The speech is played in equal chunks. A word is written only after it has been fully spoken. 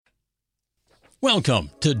Welcome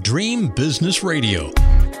to Dream Business Radio,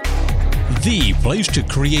 the place to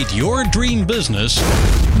create your dream business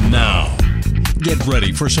now. Get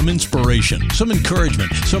ready for some inspiration, some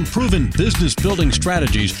encouragement, some proven business building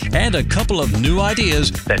strategies, and a couple of new ideas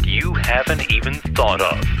that you haven't even thought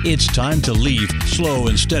of. It's time to leave slow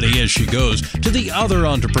and steady as she goes to the other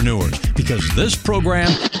entrepreneurs, because this program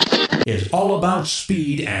is all about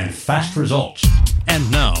speed and fast results. And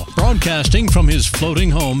now, broadcasting from his floating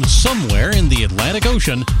home somewhere in the Atlantic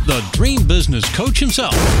Ocean, the Dream Business Coach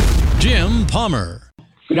himself, Jim Palmer.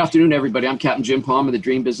 Good afternoon, everybody. I'm Captain Jim Palmer, the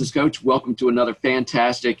Dream Business Coach. Welcome to another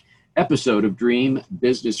fantastic episode of Dream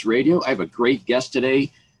Business Radio. I have a great guest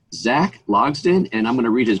today, Zach Logsdon, and I'm going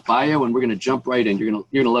to read his bio, and we're going to jump right in. You're going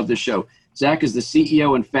to love this show. Zach is the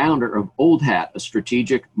CEO and founder of Old Hat, a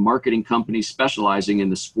strategic marketing company specializing in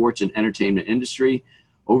the sports and entertainment industry.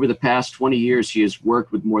 Over the past 20 years, he has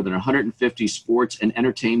worked with more than 150 sports and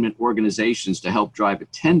entertainment organizations to help drive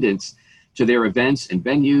attendance to their events and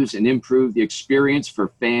venues and improve the experience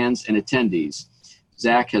for fans and attendees.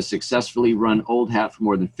 Zach has successfully run Old Hat for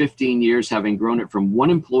more than 15 years, having grown it from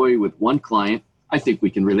one employee with one client, I think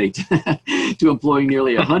we can relate to that, to employing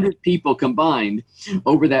nearly 100 people combined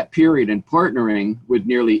over that period and partnering with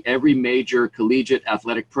nearly every major collegiate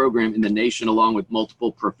athletic program in the nation, along with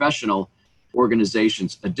multiple professional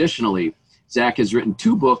organizations. Additionally, Zach has written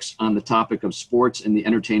 2 books on the topic of sports and the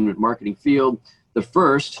entertainment marketing field. The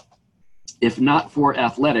first, If Not for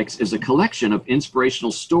Athletics, is a collection of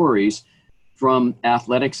inspirational stories from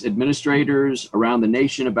athletics administrators around the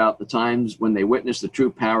nation about the times when they witnessed the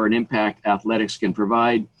true power and impact athletics can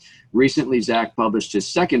provide. Recently, Zach published his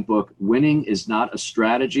second book, Winning is Not a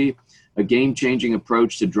Strategy, a game-changing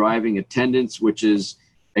approach to driving attendance, which is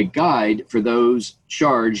a guide for those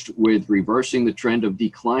charged with reversing the trend of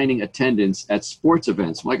declining attendance at sports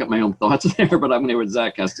events. Well, I got my own thoughts there, but I'm going to hear what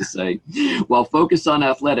Zach has to say. While focused on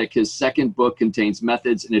athletic, his second book contains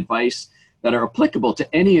methods and advice that are applicable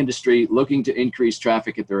to any industry looking to increase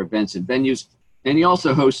traffic at their events and venues. And he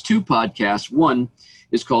also hosts 2 podcasts. One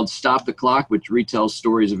is called Stop the Clock, which retells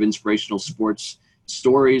stories of inspirational sports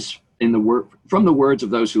stories from the words of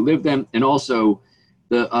those who live them. And also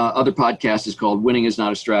the other podcast is called Winning is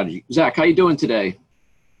Not a Strategy. Zach, how you doing today?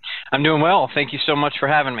 I'm doing well. Thank you so much for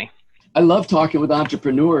having me. I love talking with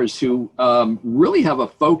entrepreneurs who really have a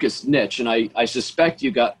focused niche. And I suspect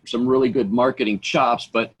you got some really good marketing chops,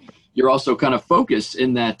 but you're also kind of focused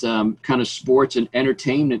in that kind of sports and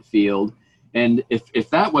entertainment field. And if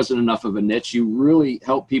that wasn't enough of a niche, you really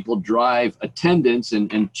help people drive attendance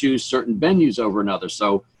and choose certain venues over another.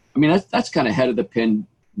 So, I mean, that's kind of head of the pin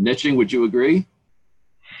niching. Would you agree?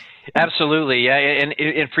 Absolutely, yeah.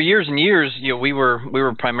 And for years and years, we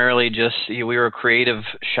were primarily just we were a creative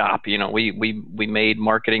shop. We made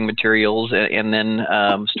marketing materials, and then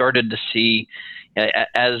started to see,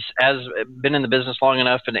 as been in the business long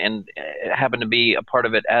enough, and happened to be a part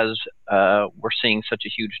of it as we're seeing such a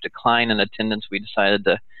huge decline in attendance. We decided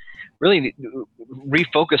to really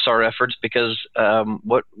refocus our efforts, because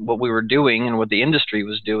what we were doing and what the industry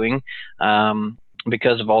was doing,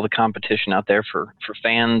 because of all the competition out there for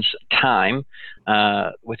fans' time,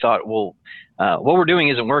 we thought, well, what we're doing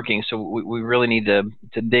isn't working, so we really need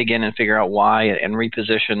to dig in and figure out why and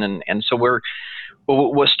reposition. And so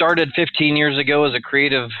what started 15 years ago as a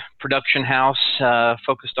creative production house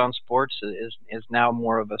focused on sports is now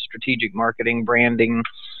more of a strategic marketing, branding,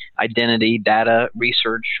 identity, data,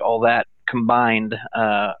 research, all that combined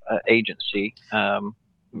agency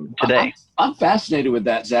today. I'm fascinated with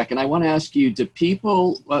that, Zach, and I want to ask you: do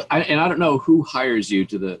people? And I don't know who hires you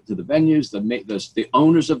to the venues, the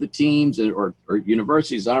owners of the teams or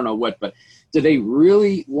universities. I don't know what, but do they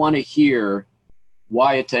really want to hear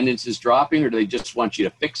why attendance is dropping, or do they just want you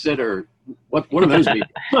to fix it, or what are those meetings?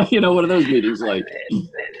 What are those meetings like?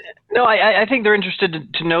 No, I think they're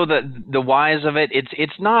interested to know the whys of it.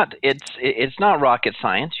 It's not rocket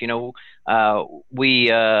science. We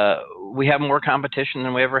have more competition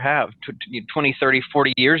than we ever have. 20, 30,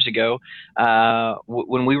 40 years ago,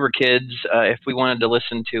 when we were kids, if we wanted to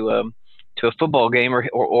listen to a football game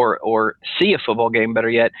or see a football game, better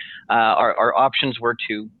yet, our options were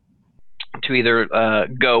to either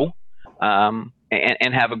go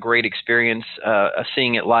and have a great experience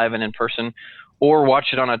seeing it live and in person, or watch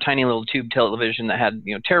it on a tiny little tube television that had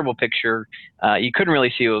terrible picture. You couldn't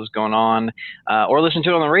really see what was going on, or listen to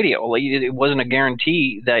it on the radio. It wasn't a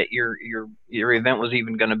guarantee that your event was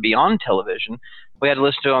even going to be on television. We had to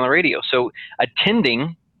listen to it on the radio. So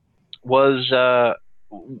attending was the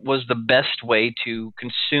best way to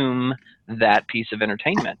consume that piece of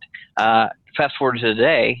entertainment. Fast forward to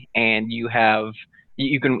today, and you have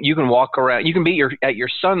You can walk around. You can be at your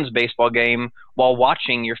son's baseball game while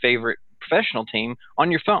watching your favorite professional team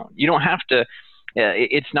on your phone. You don't have to.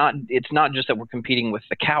 It's not just that we're competing with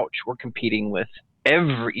the couch. We're competing with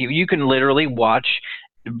every. You can literally watch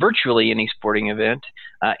virtually any sporting event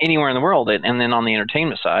anywhere in the world. And then on the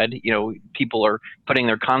entertainment side, people are putting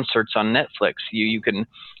their concerts on Netflix. You can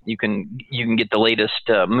get the latest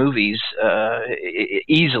movies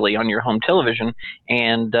easily on your home television,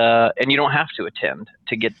 and you don't have to attend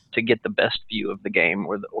to get the best view of the game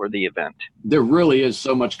or the event. There really is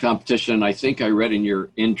so much competition. I think I read in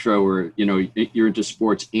your intro, or you're into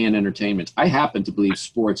sports and entertainment. I happen to believe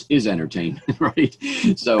sports is entertainment, right?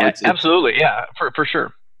 So absolutely, yeah, for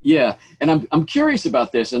sure. Yeah, and I'm curious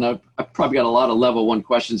about this, and I've probably got a lot of level one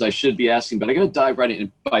questions I should be asking, but I got to dive right in.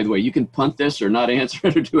 And by the way, you can punt this or not answer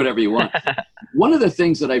it or do whatever you want. One of the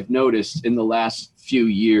things that I've noticed in the last few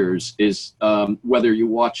years is whether you're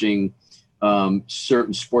watching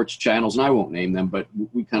certain sports channels, and I won't name them, but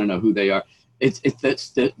we kind of know who they are. It's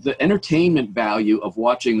the entertainment value of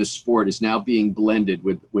watching the sport is now being blended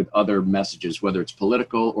with other messages, whether it's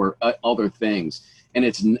political or other things. And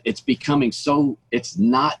it's becoming so, it's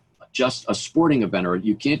not just a sporting event, or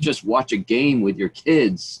you can't just watch a game with your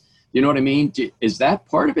kids. You know what I mean? Is that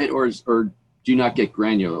part of it, or do you not get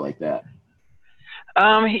granular like that?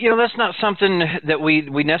 That's not something that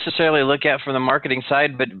we necessarily look at from the marketing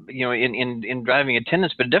side, but in driving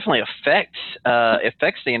attendance, but it definitely affects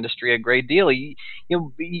the industry a great deal. You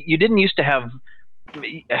didn't used to have,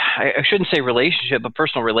 I shouldn't say relationship, a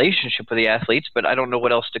personal relationship with the athletes, but I don't know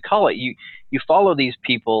what else to call it. You follow these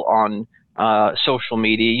people on social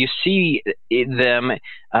media. You see them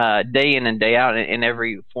day in and day out in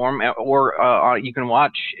every form, or you can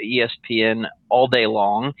watch ESPN all day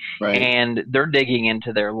long, right, and they're digging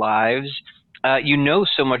into their lives.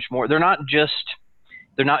 So much more. They're not just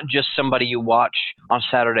somebody you watch on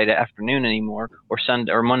Saturday afternoon anymore, or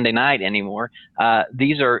Sunday or Monday night anymore.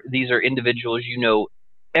 These are individuals you know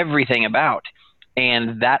everything about,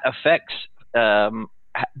 and that affects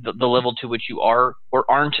the level to which you are or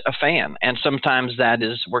aren't a fan. And sometimes that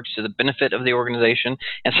works to the benefit of the organization,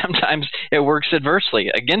 and sometimes it works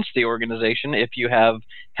adversely against the organization if you have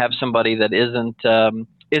somebody that isn't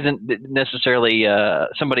necessarily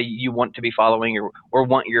somebody you want to be following or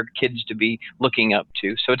want your kids to be looking up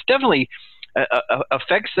to. So it's definitely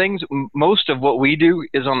affects things. Most of what we do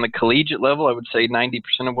is on the collegiate level. I would say 90%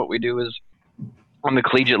 of what we do is on the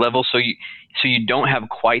collegiate level. So you don't have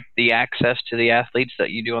quite the access to the athletes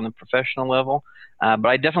that you do on the professional level. But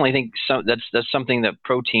I definitely think that's something that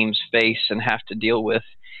pro teams face and have to deal with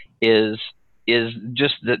is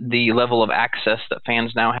just the level of access that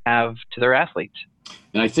fans now have to their athletes.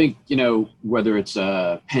 And I think, whether it's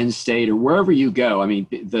Penn State or wherever you go, I mean,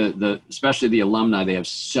 especially the alumni, they have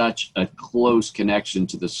such a close connection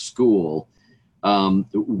to the school.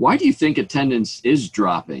 Why do you think attendance is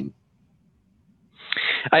dropping?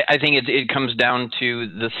 I think it comes down to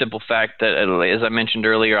the simple fact that, as I mentioned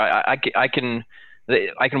earlier, I can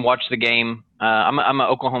watch the game. I'm an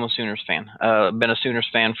Oklahoma Sooners fan. Been a Sooners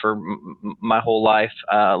fan for my whole life.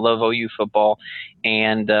 Love OU football,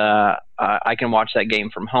 and I can watch that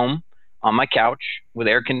game from home on my couch with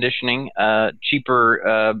air conditioning,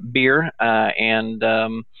 cheaper beer, and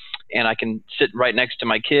I can sit right next to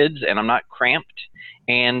my kids, and I'm not cramped.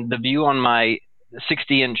 And the view on my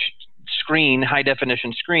 60-inch screen, high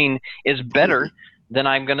definition screen, is better than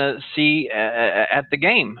I'm going to see at the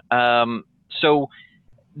game. So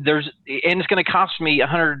it's going to cost me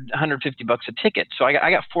 $150 a ticket. So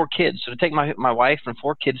I got 4 kids. So to take my wife and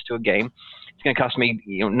 4 kids to a game, it's going to cost me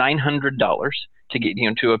 $900 to get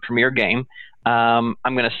to a premier game. I'm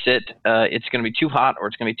going to sit. It's going to be too hot or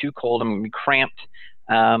it's going to be too cold. I'm going to be cramped.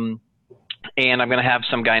 And I'm going to have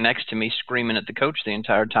some guy next to me screaming at the coach the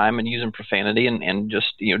entire time and using profanity and just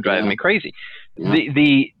driving me crazy. Yeah.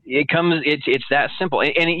 It's that simple.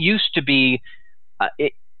 And it used to be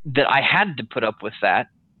that I had to put up with that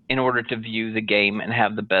in order to view the game and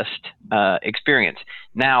have the best experience.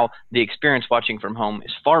 Now the experience watching from home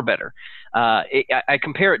is far better. I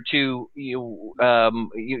compare it to you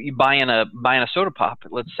buying a soda pop.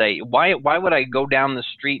 Let's say why would I go down the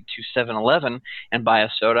street to 7-Eleven and buy a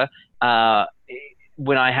soda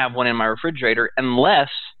when I have one in my refrigerator, unless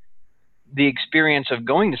the experience of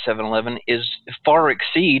going to 7-Eleven far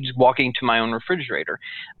exceeds walking to my own refrigerator.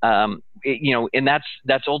 And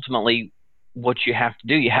that's ultimately what you have to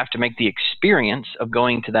do. You have to make the experience of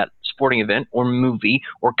going to that sporting event or movie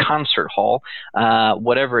or concert hall,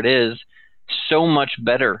 whatever it is, so much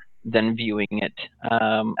better than viewing it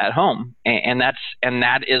at home. And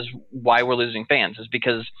that is why we're losing fans, is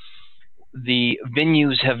because the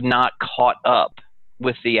venues have not caught up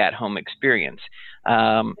with the at-home experience.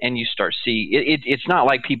 And you start it's not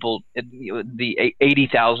like the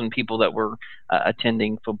 80,000 people that were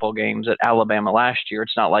attending football games at Alabama last year.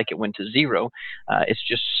 It's not like it went to zero. It's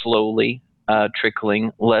just slowly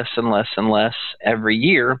trickling less and less and less every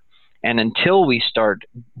year. And until we start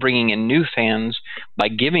bringing in new fans by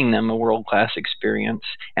giving them a world-class experience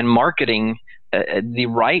and marketing the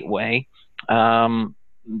right way, then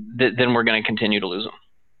we're going to continue to lose them.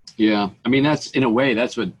 Yeah, I mean, that's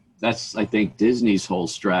I think Disney's whole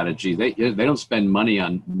strategy. They don't spend money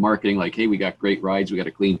on marketing like, hey, we got great rides, we got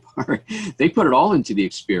a clean park. They put it all into the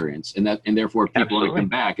experience, and therefore people want to come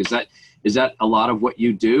back. Is that a lot of what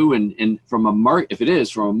you do? And if it is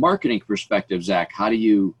from a marketing perspective, Zach, how do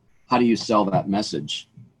you sell that message?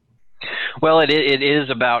 Well, it is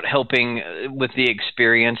about helping with the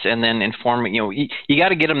experience and then informing. You got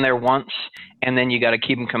to get them there once, and then you got to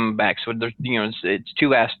keep them coming back. So there's, it's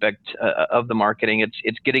two aspects of the marketing.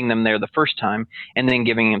 It's getting them there the first time, and then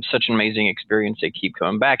giving them such an amazing experience they keep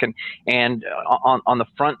coming back. And on the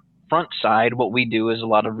front side, what we do is a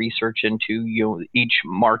lot of research into each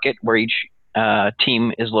market where each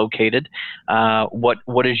team is located.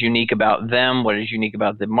 What is unique about them? What is unique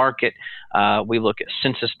about the market? We look at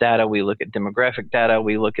census data. We look at demographic data.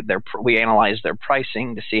 We analyze their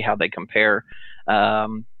pricing to see how they compare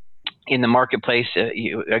in the marketplace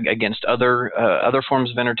against other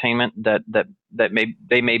forms of entertainment that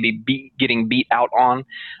they may be getting beat out on.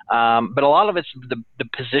 But a lot of it's the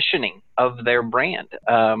positioning of their brand.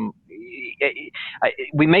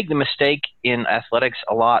 We make the mistake in athletics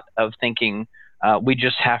a lot of thinking we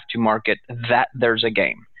just have to market that there's a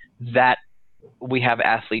game, that we have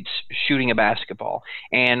athletes shooting a basketball,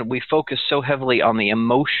 and we focus so heavily on the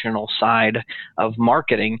emotional side of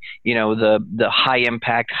marketing, the high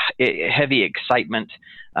impact, heavy excitement.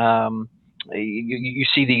 You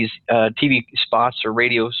see these TV spots or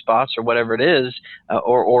radio spots or whatever it is,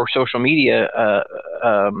 or social media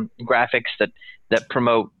graphics that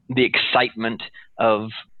promote the excitement of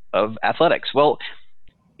athletics. Well,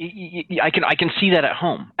 I can see that at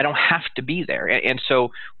home. I don't have to be there, and so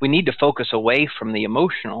we need to focus away from the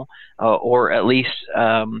emotional, or at least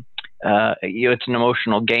it's an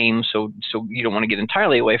emotional game, so you don't want to get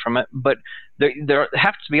entirely away from it. But there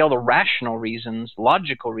have to be all the rational reasons,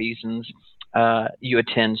 logical reasons you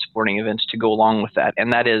attend sporting events to go along with that,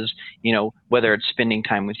 and that is, whether it's spending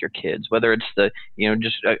time with your kids, whether it's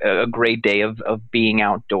just a great day of being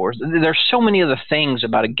outdoors. There's so many other things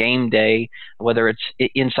about a game day, whether it's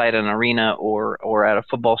inside an arena or at a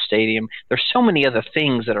football stadium. There's so many other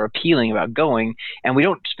things that are appealing about going, and we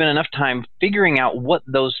don't spend enough time figuring out what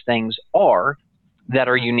those things are that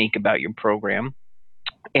are unique about your program.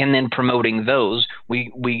 And then promoting those, we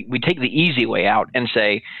take the easy way out and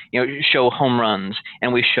say, show home runs,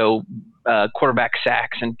 and we show quarterback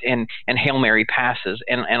sacks and Hail Mary passes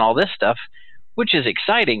and all this stuff, which is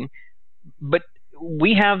exciting. But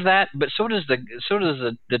we have that, but so does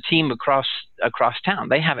the team across town.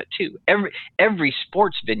 They have it too. Every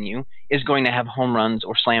sports venue is going to have home runs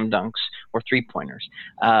or slam dunks or 3-pointers.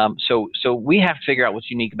 So we have to figure out what's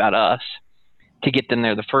unique about us to get them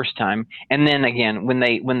there the first time, and then again when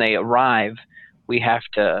they arrive, we have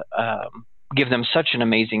to give them such an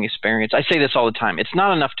amazing experience. I say this all the time: it's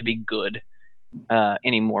not enough to be good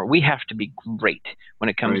anymore. We have to be great when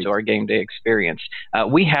it comes to our game day experience.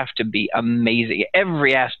 We have to be amazing.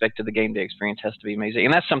 Every aspect of the game day experience has to be amazing,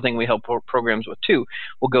 and that's something we help programs with too.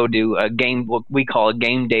 We'll go do what we call a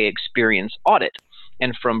game day experience audit.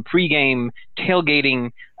 And from pregame tailgating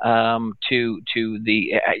to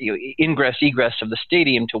the ingress egress of the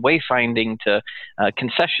stadium, to wayfinding, to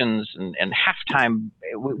concessions and halftime,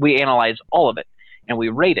 we analyze all of it, and we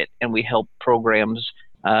rate it, and we help programs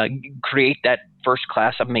create that first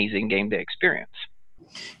class amazing game day experience.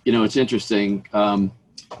 It's interesting.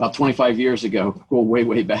 About 25 years ago, well,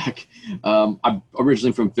 way back, I'm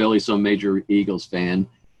originally from Philly, so I'm a major Eagles fan.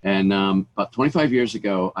 And about 25 years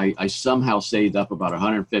ago, I somehow saved up about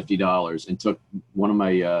 $150 and took one of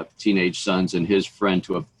my teenage sons and his friend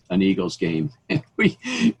to an Eagles game. And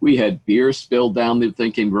we had beer spilled down the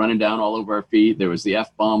thing, came running down all over our feet. There was the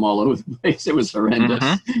F-bomb all over the place. It was horrendous.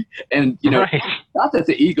 Mm-hmm. And, not that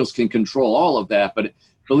the Eagles can control all of that, but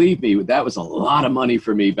believe me, that was a lot of money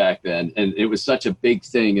for me back then. And it was such a big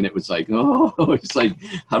thing. And it was like, it's like,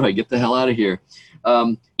 how do I get the hell out of here?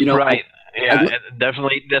 Right.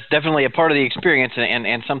 Definitely. That's definitely a part of the experience,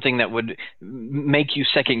 and something that would make you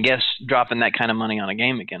second guess dropping that kind of money on a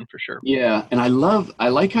game again, for sure. Yeah, and I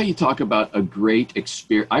like how you talk about a great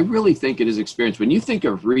experience. I really think it is experience. When you think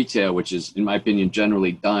of retail, which is, in my opinion,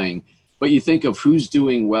 generally dying, but you think of who's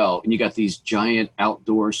doing well, and you got these giant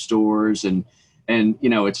outdoor stores, and And, you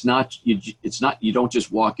know, you don't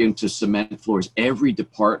just walk into cement floors. Every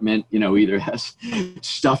department, you know, either has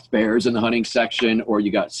stuffed bears in the hunting section, or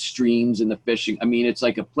you got streams in the fishing. I mean, it's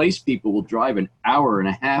like a place people will drive an hour and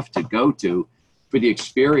a half to go to for the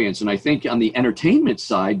experience. And I think on the entertainment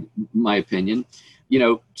side, my opinion, you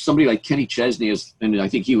know, somebody like Kenny Chesney and I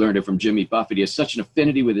think he learned it from Jimmy Buffett. He has such an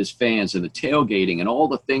affinity with his fans and the tailgating and all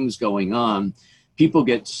the things going on. People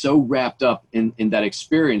get so wrapped up in that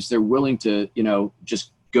experience, they're willing to, you know,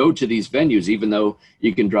 just go to these venues, even though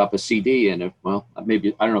you can drop a CD and, well,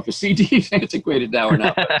 maybe, I don't know if a CD is antiquated now or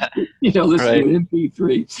not, but, you know, listen to an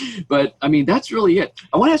MP3. But, I mean, that's really it.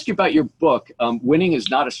 I want to ask you about your book, Winning is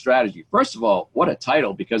Not a Strategy. First of all, what a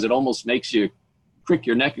title, because it almost makes you crick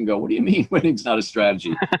your neck and go, what do you mean winning's not a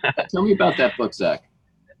strategy? Tell me about that book, Zach.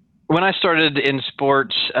 When I started in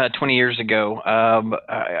sports 20 years ago,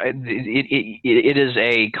 it is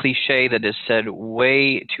a cliche that is said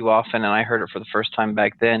way too often, and I heard it for the first time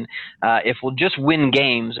back then. If we'll just win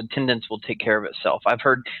games, attendance will take care of itself. I've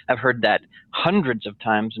heard that hundreds of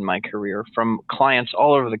times in my career from clients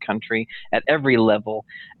all over the country at every level,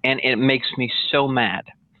 and it makes me so mad.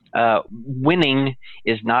 Winning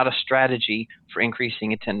is not a strategy for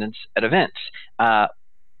increasing attendance at events.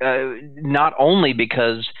 Not only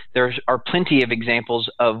because there are plenty of examples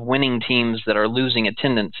of winning teams that are losing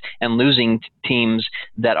attendance and losing teams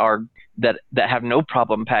that have no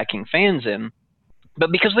problem packing fans in,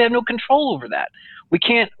 but because we have no control over that. We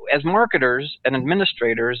can't, as marketers and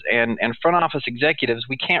administrators and front office executives,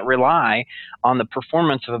 we can't rely on the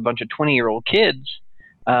performance of a bunch of 20-year-old kids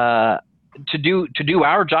to do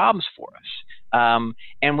our jobs for us.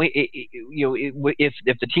 And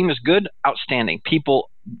if the team is good, outstanding.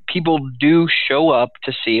 People do show up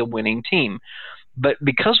to see a winning team, but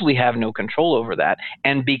because we have no control over that,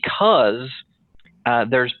 and because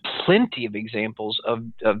there's plenty of examples of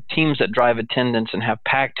teams that drive attendance and have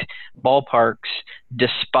packed ballparks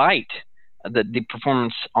despite the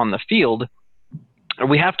performance on the field,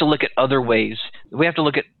 we have to look at other ways. We have to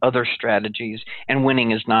look at other strategies, and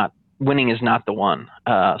winning is not the one.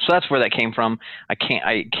 So that's where that came from. I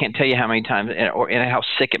can't tell you how many times and how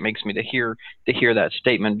sick it makes me to hear that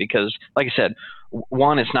statement, because, like I said,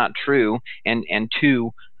 one, it's not true, and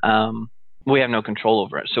two, we have no control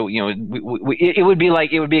over it. So, you know, it would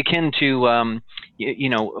be akin to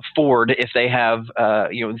Ford, if they have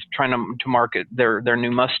trying to market their new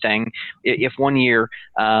Mustang. If one year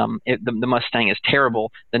the Mustang is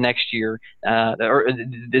terrible, the next year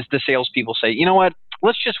the salespeople say, you know what,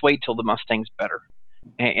 let's just wait till the Mustang's better,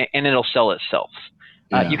 and it'll sell itself.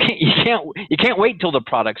 Yeah. You can't wait till the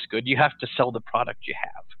product's good. You have to sell the product you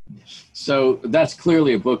have. So that's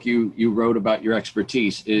clearly a book you wrote about your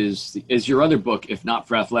expertise. Is your other book, If Not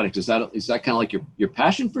for Athletics, is that kind of like your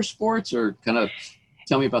passion for sports, or kind of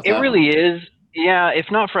tell me about that? It really is. Yeah, If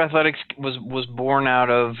Not for Athletics was born out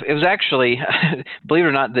of, it was actually, believe it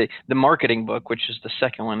or not, the marketing book, which is the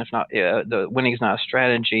second one, if not the Winning is Not a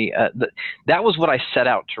Strategy. That was what I set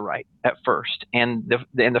out to write at first, and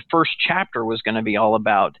the first chapter was going to be all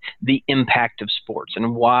about the impact of sports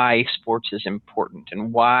and why sports is important,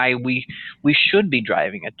 and why we should be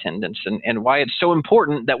driving attendance, and why it's so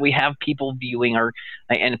important that we have people viewing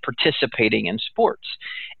and participating in sports.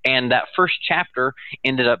 And that first chapter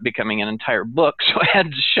ended up becoming an entire book, so I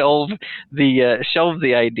had to shelve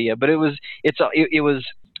the idea. But it was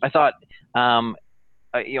I thought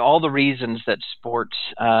all the reasons that sports,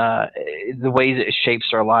 the way that it shapes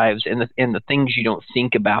our lives, and the things you don't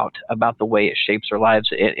think about the way it shapes our lives,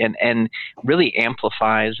 and really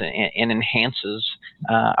amplifies and enhances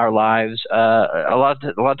our lives. A lot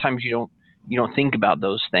of times you don't think about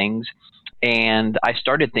those things. And I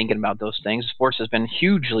started thinking about those things. Sports has been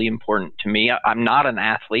hugely important to me. I'm not an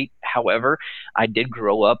athlete. However, I did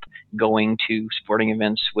grow up going to sporting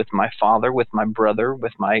events with my father, with my brother,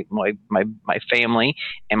 with my family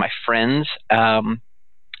and my friends. And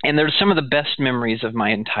they're some of the best memories of my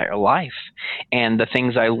entire life. And the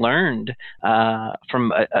things I learned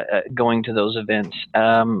from going to those events,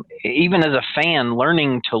 even as a fan,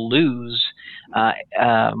 learning to lose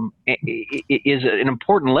is an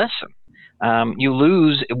important lesson. We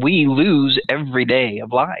lose every day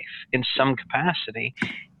of life in some capacity,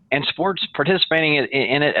 and sports, participating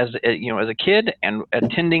in it as a kid, and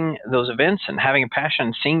attending those events and having a passion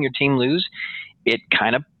and seeing your team lose, it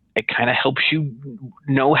kind of helps you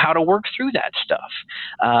know how to work through that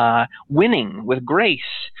stuff. Winning with grace,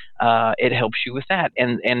 it helps you with that,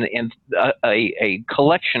 and a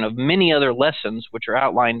collection of many other lessons which are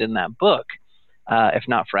outlined in that book. If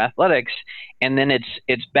Not for Athletics, and then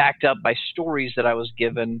it's backed up by stories that I was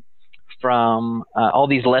given from all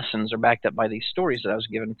these lessons are backed up by these stories that I was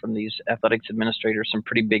given from these athletics administrators, some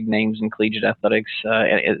pretty big names in collegiate athletics,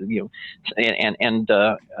 some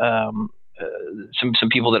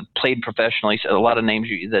people that played professionally. So a lot of names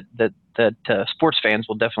that sports fans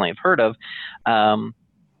will definitely have heard of.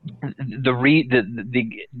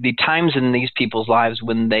 The times in these people's lives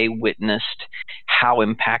when they witnessed how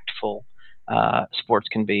impactful sports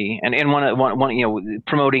can be, and one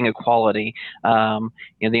promoting equality, the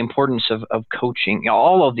importance of coaching,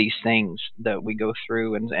 all of these things that we go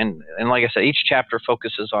through, and like I said, each chapter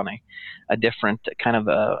focuses on a different kind of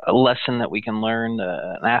a lesson that we can learn,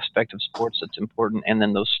 an aspect of sports that's important, and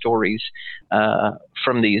then those stories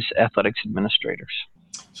from these athletics administrators.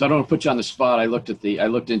 So I don't want to put you on the spot. I looked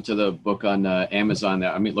into the book on Amazon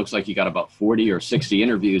there. I mean, it looks like you got about 40 or 60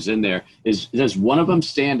 interviews in there. Does one of them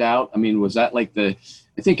stand out? I mean, was that like I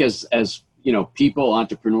think as people,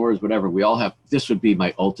 entrepreneurs, whatever, we all have, this would be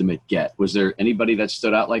my ultimate get. Was there anybody that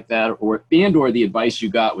stood out like that, or the advice you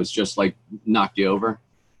got was just like knocked you over?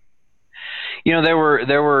 There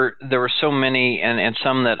were so many, and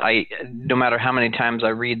some that no matter how many times I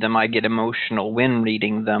read them, I get emotional when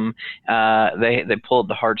reading them. They pull at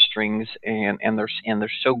the heartstrings, and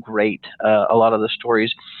they're so great. A lot of the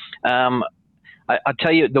stories. I'll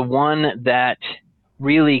tell you, the one that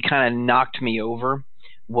really kind of knocked me over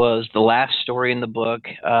was the last story in the book.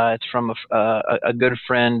 It's from a good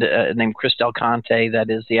friend named Chris Del Conte,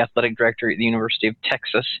 that is the athletic director at the University of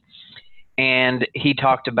Texas. And he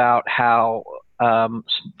talked about how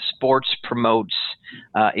sports promotes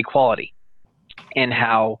equality, and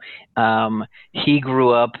how he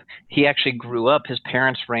actually grew up. His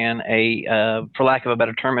parents ran for lack of a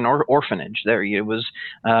better term, an orphanage. It was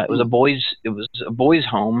a boys'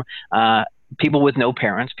 home. People with no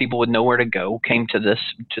parents, people with nowhere to go, came to this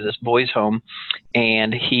boys' home,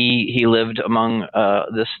 and he lived among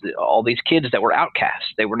all these kids that were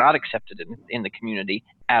outcasts. They were not accepted in the community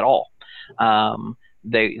at all.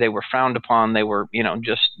 They were frowned upon. They were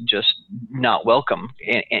just not welcome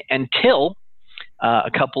until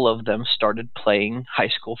a couple of them started playing high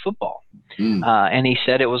school football. And he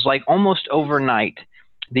said it was like almost overnight.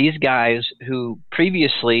 These guys who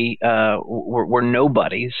previously were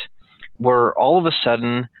nobodies were all of a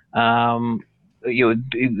sudden,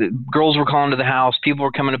 girls were calling to the house, people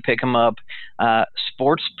were coming to pick them up.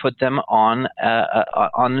 Sports put them on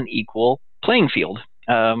an equal playing field,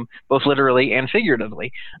 both literally and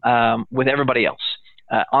figuratively, with everybody else.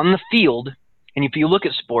 On the field, and if you look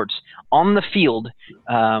at sports, on the field,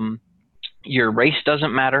 your race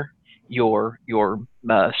doesn't matter, your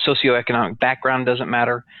socioeconomic background doesn't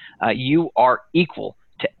matter. You are equal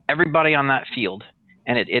to everybody on that field.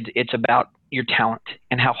 And it's about your talent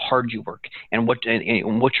and how hard you work and what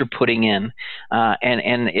you're putting in,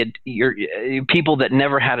 you're people that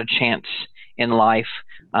never had a chance in life.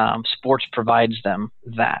 Sports provides them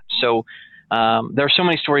that. So there are so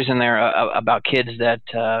many stories in there about kids that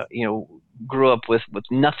grew up with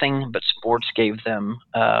nothing, but sports gave them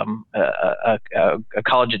a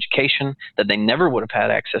college education that they never would have had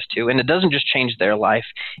access to. And it doesn't just change their life;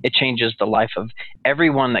 it changes the life of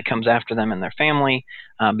everyone that comes after them and their family,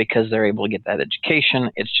 because they're able to get that education.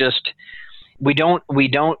 It's just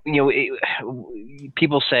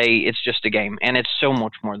people say it's just a game, and it's so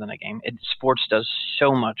much more than a game. Sports does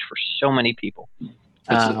so much for so many people.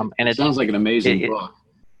 And it sounds like an amazing book.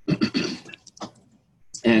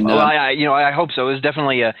 And well, I hope so. It was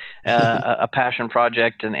definitely a passion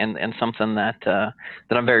project and something that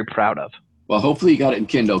I'm very proud of. Well, hopefully you got it in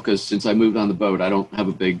Kindle, because since I moved on the boat, I don't have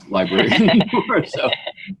a big library anymore. So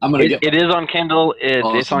I'm gonna get. It is on Kindle.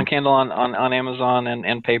 Awesome. It's on Kindle on Amazon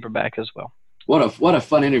and paperback as well. What a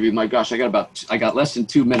fun interview! My gosh, I got less than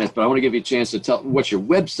 2 minutes, but I want to give you a chance to tell what's your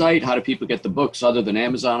website. How do people get the books other than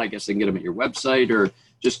Amazon? I guess they can get them at your website, or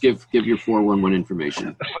just give your 411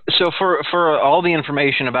 information. So for all the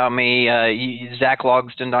information about me,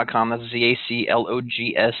 ZachLogsdon.com. That's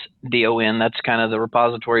ZACLOGSDON. That's kind of the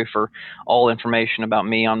repository for all information about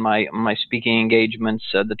me on my speaking engagements,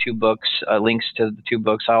 the 2 books, links to the 2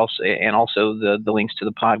 books, also the links to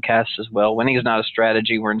the podcast as well. Winning is Not a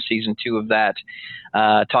Strategy. We're in season 2 of that.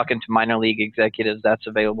 Talking to minor league executives. That's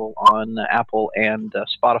available on Apple and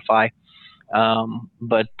Spotify.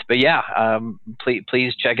 But yeah,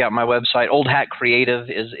 please check out my website. Old Hat Creative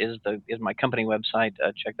is my company website.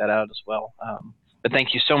 Check that out as well. But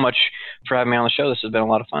thank you so much for having me on the show. This has been a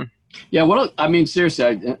lot of fun. Yeah.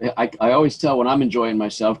 Seriously, I always tell when I'm enjoying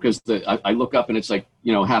myself, because I look up and it's like,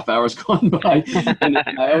 half hour's gone by. And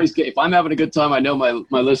I always if I'm having a good time, I know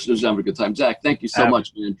my listeners are having a good time. Zach, thank you so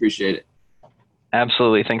much, man. Appreciate it.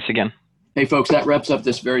 Absolutely. Thanks again. Hey, folks, that wraps up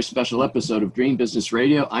this very special episode of Dream Business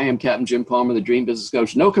Radio. I am Captain Jim Palmer, the Dream Business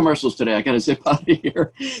Coach. No commercials today. I got to zip out of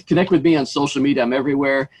here. Connect with me on social media. I'm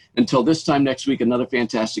everywhere. Until this time next week, another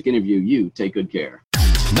fantastic interview. You take good care.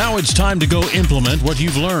 Now it's time to go implement what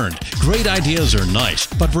you've learned. Great ideas are nice,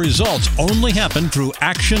 but results only happen through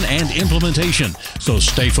action and implementation. So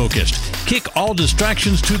stay focused. Kick all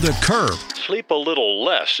distractions to the curb. Sleep a little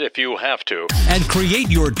less if you have to. And create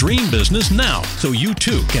your dream business now so you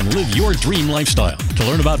too can live your dream lifestyle. To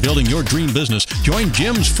learn about building your dream business, join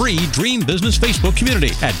Jim's free Dream Business Facebook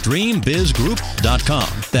community at dreambizgroup.com.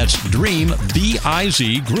 That's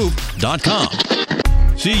dreambizgroup.com.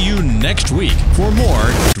 See you next week for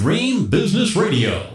more Dream Business Radio.